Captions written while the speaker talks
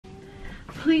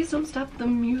Please don't stop the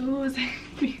music.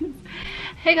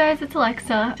 Hey guys, it's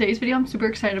Alexa. Today's video I'm super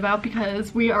excited about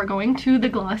because we are going to the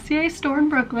Glossier store in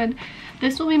Brooklyn.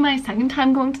 This will be my second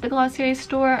time going to the Glossier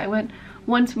store. I went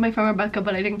once with my friend Rebecca,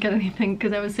 but I didn't get anything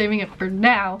because I was saving it for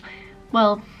now.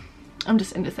 Well, I'm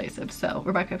just indecisive, so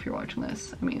Rebecca, if you're watching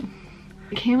this, I mean,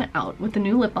 it came out with the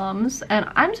new lip balms and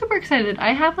I'm super excited.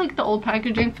 I have like the old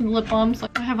packaging for the lip balms.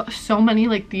 Like, I have so many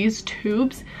like these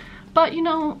tubes, but you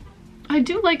know, I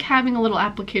do like having a little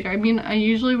applicator. I mean, I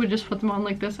usually would just put them on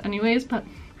like this anyways, but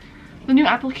the new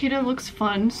applicator looks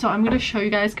fun, so I'm going to show you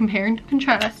guys compare and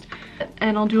contrast,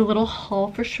 and I'll do a little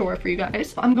haul for sure for you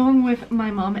guys. I'm going with my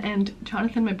mom and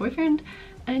Jonathan, my boyfriend,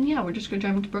 and yeah, we're just gonna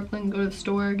drive into Brooklyn, go to the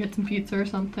store, get some pizza or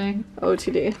something.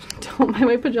 OTD, don't mind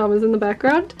my pajamas in the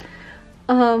background.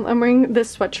 I'm wearing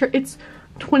this sweatshirt. It's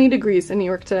 20 degrees in New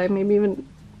York today, maybe even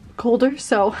colder,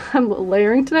 so I'm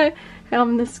layering today. I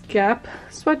have this Gap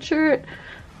sweatshirt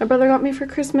my brother got me for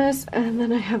Christmas, and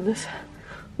then I have this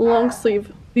long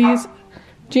sleeve. These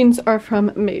jeans are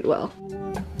from Madewell.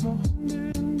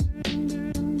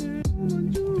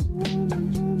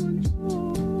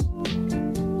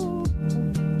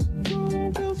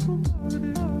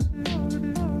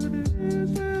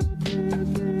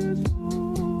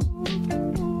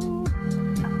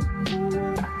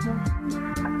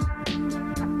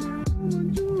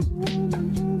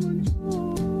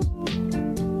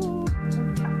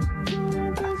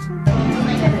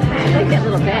 That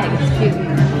little bag is cute.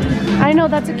 I know,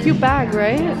 that's a cute bag,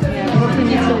 right? Yeah, Brooklyn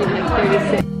used to leave like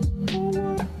 36.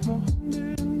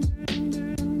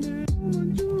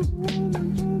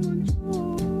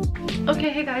 Okay,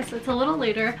 hey guys, so it's a little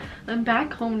later. I'm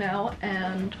back home now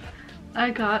and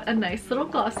I got a nice little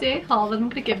Glossier haul that I'm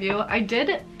gonna give you. I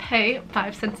did pay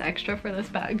 5 cents extra for this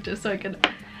bag just so I could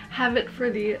have it for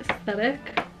the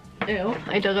aesthetic. Ew,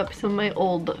 I dug up some of my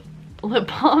old lip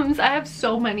balms. I have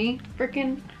so many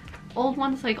freaking old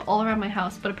ones like all around my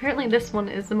house, but apparently this one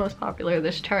is the most popular,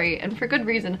 this cherry, and for good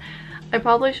reason. I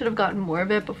probably should have gotten more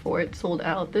of it before it sold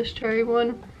out, this cherry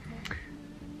one.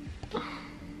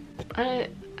 I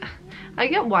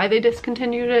get why they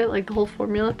discontinued it, like the whole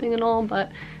formula thing and all, but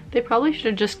they probably should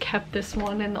have just kept this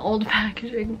one in the old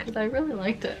packaging because I really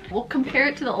liked it. We'll compare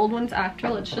it to the old ones after.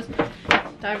 Let's just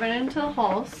dive right into the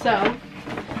haul. So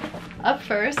up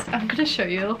first, I'm gonna show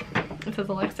you, it says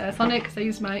Alexa on it because I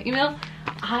used my email.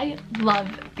 I love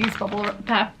these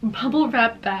bubble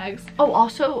wrap bags. Oh,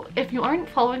 also, if you aren't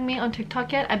following me on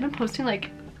TikTok yet, I've been posting like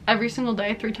every single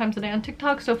day, 3 times a day on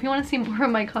TikTok. So if you want to see more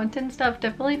of my content and stuff,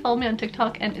 definitely follow me on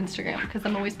TikTok and Instagram because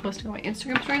I'm always posting on my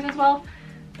Instagram stories as well.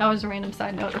 That was a random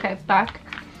side note. Okay, back.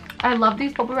 I love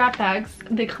these bubble wrap bags.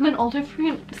 They come in all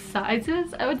different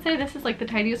sizes. I would say this is like the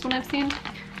tiniest one I've seen.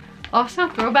 Also,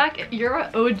 throwback, you're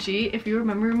an OG if you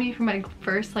remember me from my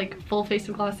first like full face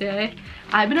of Glossier.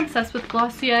 I've been obsessed with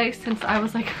Glossier since I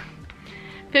was like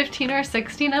 15 or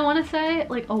 16, I want to say,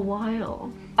 like a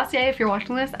while. Glossier, if you're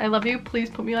watching this, I love you. Please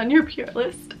put me on your PR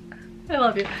list. I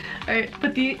love you. Alright,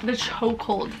 but the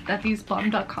chokehold that these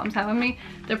dotcoms have on me,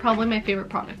 they're probably my favorite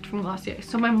product from Glossier.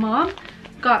 So my mom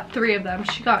got 3 of them.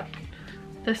 She got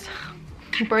this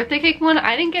birthday cake one.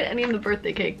 I didn't get any of the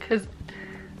birthday cake because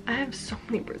I have so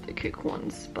many birthday cake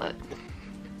ones, but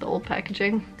the old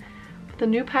packaging. But the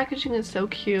new packaging is so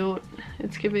cute.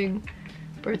 It's giving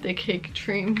birthday cake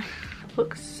dream.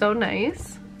 Looks so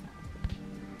nice.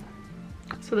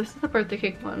 So this is the birthday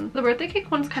cake one. The birthday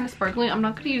cake one's kind of sparkly. I'm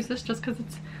not going to use this just because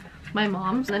it's my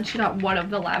mom's. And then she got one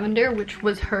of the lavender, which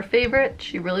was her favorite.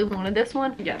 She really wanted this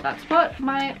one. Yeah, that's what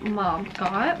my mom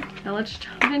got. Now let's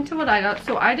jump into what I got.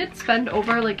 So I did spend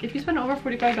over, like, if you spend over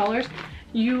 $45,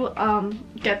 you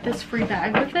get this free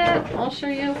bag with it. I'll show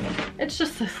you. It's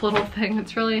just this little thing.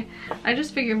 It's really, I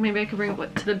just figured maybe I could bring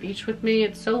it to the beach with me.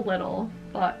 It's so little,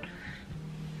 but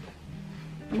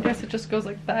I guess it just goes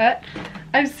like that.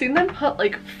 I've seen them put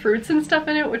like fruits and stuff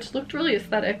in it, which looked really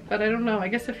aesthetic, but I don't know. I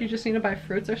guess if you just need to buy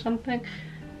fruits or something,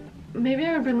 maybe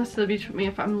I would bring this to the beach with me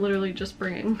if I'm literally just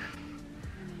bringing,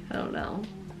 I don't know,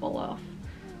 full off.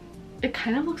 It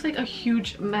kind of looks like a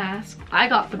huge mask. I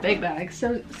got the big bag,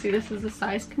 so see, this is a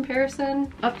size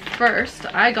comparison. Up first,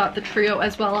 I got the trio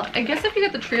as well. I guess if you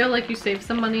get the trio, like, you save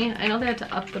some money. I know they had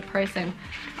to up the pricing.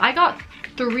 I got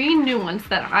 3 new ones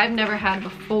that I've never had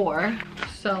before,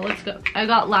 so let's go. I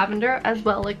got lavender as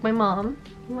well, like my mom.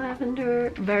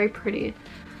 Lavender, very pretty.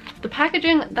 The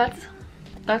packaging,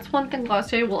 that's one thing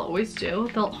Glossier will always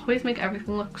do. They'll always make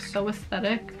everything look so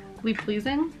aesthetically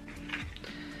pleasing.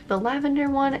 The lavender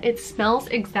one, it smells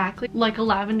exactly like a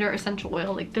lavender essential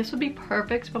oil. Like, this would be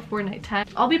perfect before nighttime.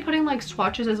 I'll be putting like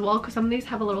swatches as well because some of these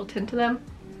have a little tint to them.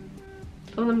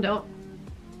 Some of them don't.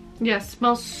 Yeah, it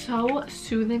smells so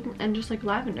soothing and just like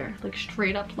lavender, like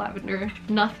straight up lavender.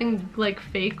 Nothing like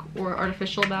fake or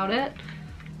artificial about it.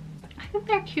 I think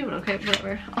they're cute. Okay,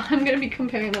 whatever. I'm gonna be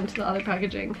comparing them to the other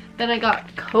packaging. Then I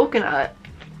got coconut.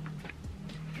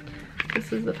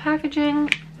 This is the packaging.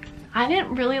 I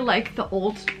didn't really like the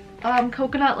old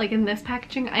coconut like in this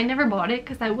packaging. I never bought it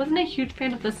because I wasn't a huge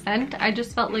fan of the scent. I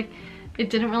just felt like it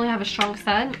didn't really have a strong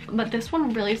scent, but this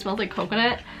one really smells like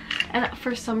coconut, and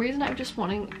for some reason I'm just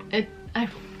wanting it.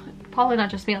 Probably not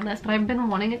just me on this, but I've been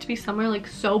wanting it to be summer like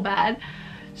so bad,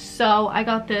 so I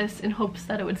got this in hopes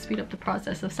that it would speed up the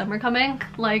process of summer coming.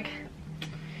 Like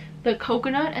the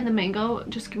coconut and the mango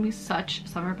just give me such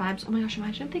summer vibes. Oh my gosh,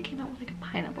 imagine if they came out with like a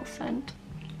pineapple scent.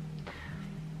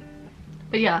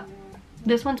 But yeah,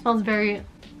 this one smells very,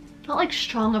 not like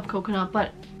strong of coconut,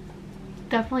 but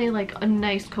definitely like a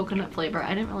nice coconut flavor.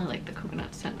 I didn't really like the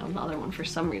coconut scent of the other one for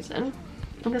some reason.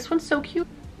 And this one's so cute.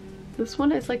 This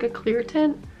one is like a clear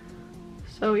tint.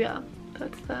 So yeah,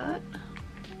 that's that.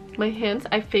 My hands,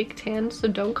 I fake tan, so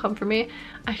don't come for me.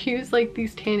 I use like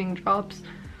these tanning drops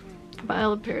by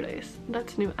Isle of Paradise.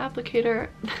 That's a new applicator.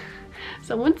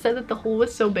 Someone said that the hole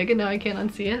was so big and now I can't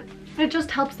unsee it. It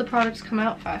just helps the products come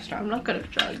out faster. I'm not gonna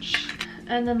judge.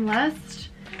 And then last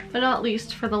but not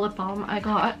least, for the lip balm, I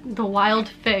got the Wild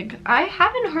Fig. I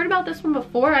haven't heard about this one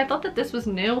before. I thought that this was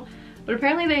new, but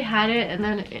apparently they had it and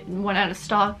then it went out of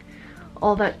stock.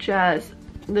 All that jazz.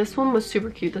 This one was super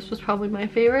cute. This was probably my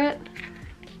favorite.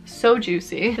 So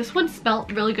juicy. This one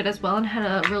smelled really good as well and had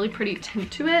a really pretty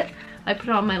tint to it. I put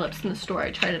it on my lips in the store.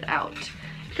 I tried it out.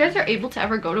 If you guys are able to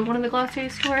ever go to one of the Glossier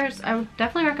stores, I would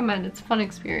definitely recommend. It's a fun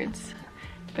experience.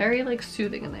 Very like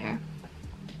soothing in there.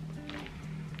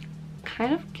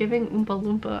 Kind of giving Oompa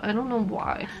Loompa. I don't know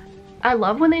why. I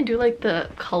love when they do like the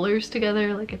colors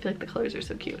together. Like I feel like the colors are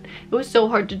so cute. It was so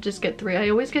hard to just get 3. I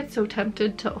always get so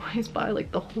tempted to always buy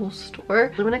like the whole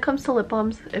store. When it comes to lip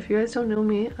balms, if you guys don't know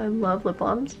me, I love lip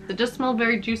balms. It just smelled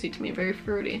very juicy to me, very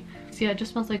fruity. So yeah, it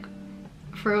just smells like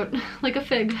fruit, like a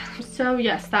fig. So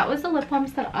yes, that was the lip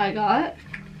balms that I got.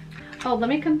 Oh, let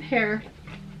me compare.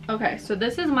 Okay, so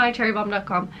this is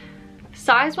mycherrybomb.com.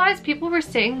 Size-wise, people were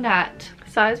saying that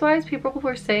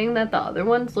the other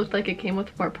ones looked like it came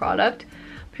with more product.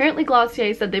 Apparently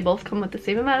Glossier said they both come with the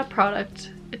same amount of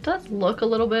product. It does look a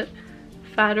little bit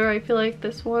fatter, I feel like,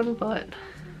 this one, but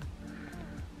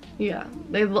yeah,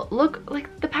 they look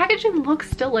like the packaging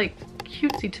looks still like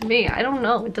cutesy to me. I don't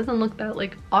know, it doesn't look that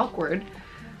like awkward.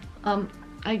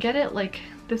 I get it, like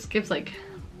this gives like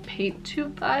paint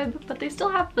tube vibe, but they still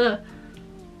have the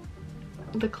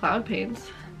cloud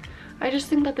paints. I just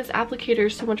think that this applicator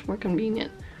is so much more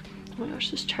convenient. Oh my gosh,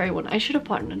 this cherry one. I should have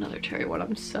bought another cherry one.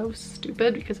 I'm so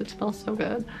stupid because it smells so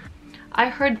good. I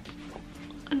heard,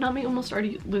 Nami almost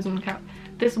already losing the count.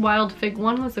 This Wild Fig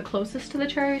one was the closest to the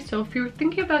cherry. So if you're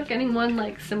thinking about getting one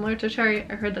like similar to cherry,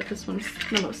 I heard that this one's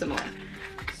the most similar.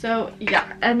 So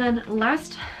yeah, and then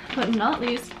last but not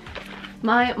least,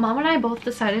 my mom and I both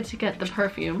decided to get the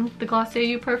perfume, the Glossier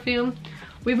You perfume.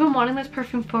 We've been wanting this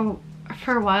perfume for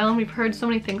a while and we've heard so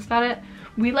many things about it.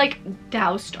 We like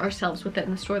doused ourselves with it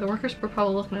in the store. The workers were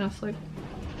probably looking at us like,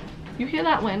 you hear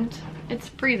that wind? It's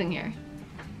freezing here.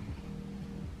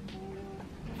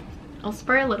 I'll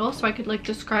spray a little so I could like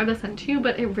describe the scent to you,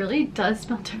 but it really does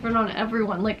smell different on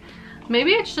everyone. Like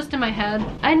maybe it's just in my head.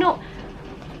 I know.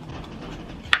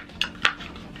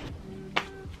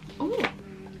 Ooh,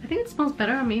 I think it smells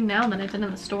better on me now than it did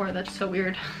in the store. That's so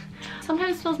weird.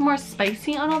 Sometimes it smells more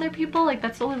spicy on other people. Like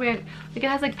that's the only way. Like it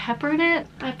has like pepper in it.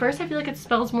 At first I feel like it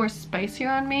smells more spicier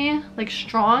on me, like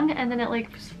strong, and then it like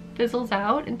fizzles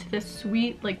out into this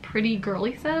sweet, like pretty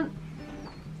girly scent.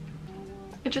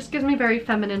 It just gives me very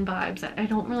feminine vibes. I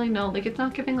don't really know. Like it's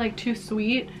not giving like too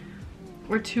sweet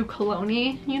or too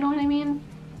cologne-y, you know what I mean?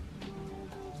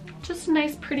 Just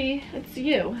nice, pretty. It's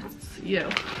you. It's you.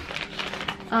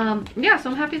 Yeah, so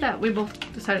I'm happy that we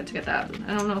both decided to get that.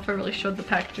 I don't know if I really showed the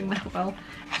packaging that well.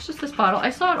 It's just this bottle. I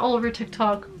saw it all over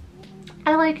TikTok.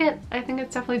 I like it. I think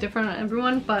it's definitely different on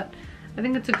everyone, but I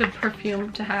think it's a good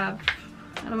perfume to have,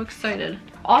 and I'm excited.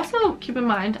 Also, keep in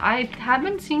mind, I have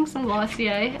been seeing some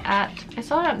Glossier I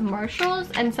saw it at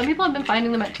Marshall's, and some people have been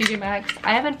finding them at TJ Maxx.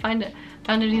 I haven't found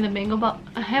any of the mango balm.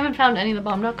 I haven't found any of the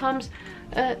balm.coms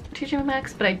at TJ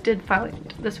Maxx, but I did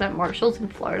find this one at Marshall's in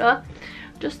Florida.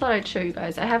 Just thought I'd show you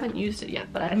guys. I haven't used it yet,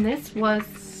 and this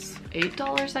was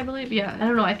 $8, I believe. Yeah, I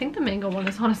don't know. I think the mango one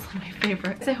is honestly my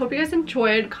favorite. So I hope you guys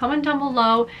enjoyed. Comment down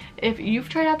below if you've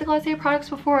tried out the Glossier products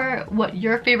before, what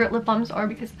your favorite lip balms are,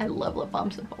 because I love lip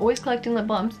balms. I'm always collecting lip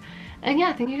balms. And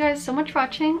yeah, thank you guys so much for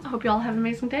watching. I hope you all have an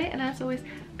amazing day. And as always,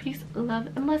 peace, love,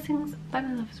 and blessings. Bye,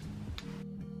 my loves.